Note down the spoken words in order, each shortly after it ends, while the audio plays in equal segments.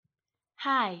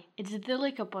Hi, it's the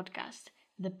Lico Podcast,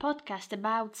 the podcast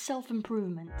about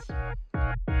self-improvement.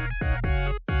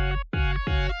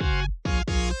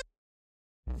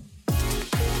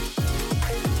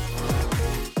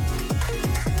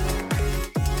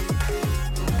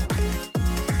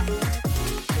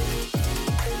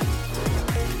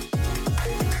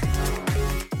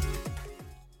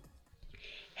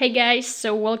 Hey guys,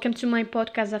 so welcome to my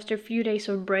podcast after a few days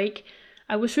of break.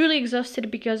 I was really exhausted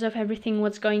because of everything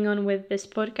what's going on with this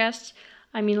podcast.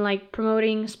 I mean, like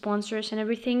promoting sponsors and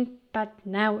everything, but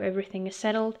now everything is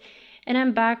settled and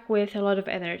I'm back with a lot of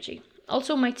energy.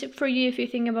 Also, my tip for you if you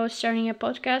think about starting a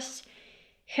podcast,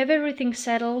 have everything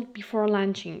settled before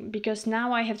launching because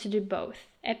now I have to do both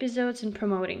episodes and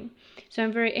promoting. So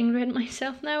I'm very angry at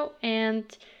myself now and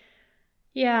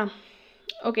yeah.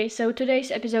 Okay, so today's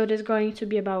episode is going to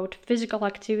be about physical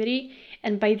activity,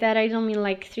 and by that I don't mean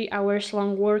like 3 hours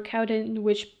long workout in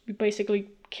which you basically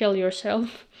kill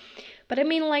yourself, but I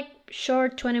mean like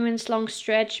short 20 minutes long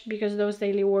stretch because those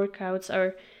daily workouts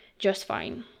are just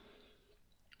fine.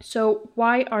 So,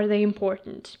 why are they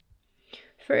important?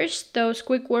 First, those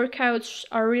quick workouts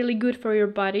are really good for your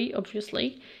body,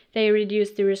 obviously. They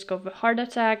reduce the risk of a heart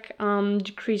attack,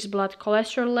 decrease blood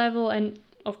cholesterol level, and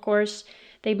of course,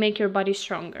 they make your body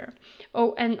stronger.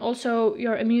 Oh, and also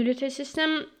your immunity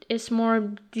system is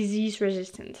more disease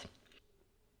resistant.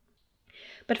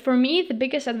 But for me, the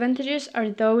biggest advantages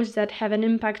are those that have an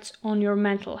impact on your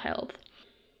mental health.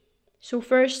 So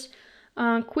first,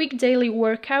 quick daily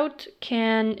workout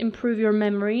can improve your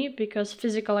memory because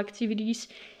physical activities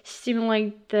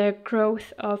stimulate the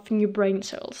growth of new brain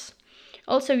cells.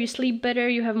 Also, you sleep better,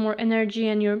 you have more energy,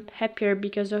 and you're happier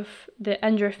because of the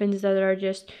endorphins that are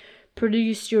just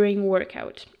produced during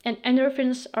workout. And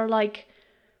endorphins are like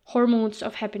hormones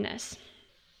of happiness.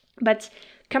 But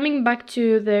coming back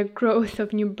to the growth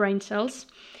of new brain cells,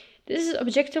 this is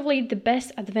objectively the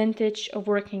best advantage of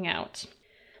working out.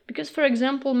 Because, for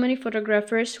example, many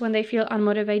photographers, when they feel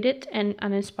unmotivated and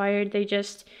uninspired, they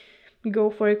just go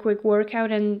for a quick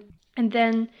workout and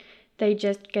then they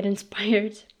just get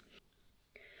inspired.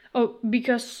 Oh,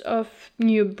 because of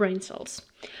new brain cells.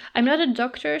 I'm not a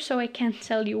doctor, so I can't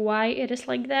tell you why it is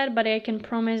like that, but I can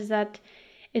promise that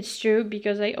it's true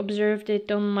because I observed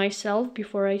it on myself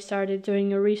before I started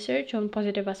doing a research on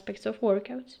positive aspects of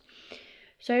workouts.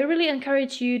 So I really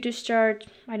encourage you to start,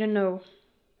 I don't know,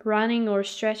 running or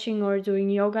stretching or doing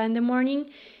yoga in the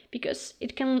morning because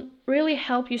it can really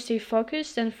help you stay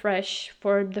focused and fresh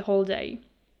for the whole day.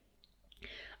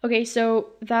 Okay,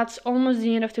 so that's almost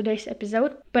the end of today's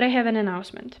episode, but I have an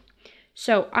announcement.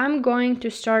 So I'm going to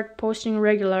start posting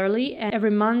regularly every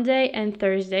Monday and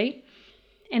Thursday.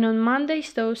 And on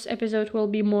Mondays, those episodes will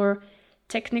be more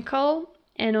technical,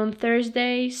 and on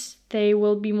Thursdays, they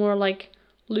will be more like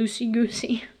loosey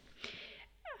goosey.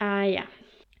 Yeah.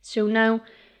 So now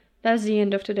that's the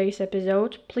end of today's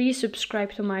episode. Please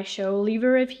subscribe to my show, leave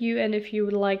a review, and if you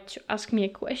would like to ask me a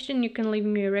question, you can leave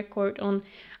me a record on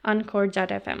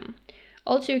Anchor.fm.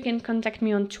 Also, you can contact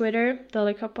me on Twitter, the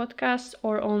Lico Podcast,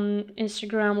 or on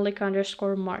Instagram,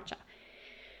 Lico_Marta.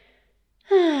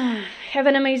 Have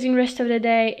an amazing rest of the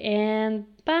day, and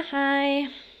bye!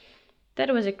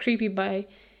 That was a creepy bye.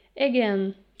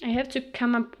 Again, I have to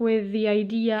come up with the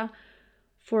idea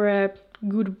for a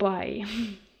goodbye.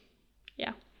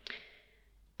 Yeah.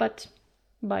 But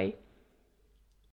bye.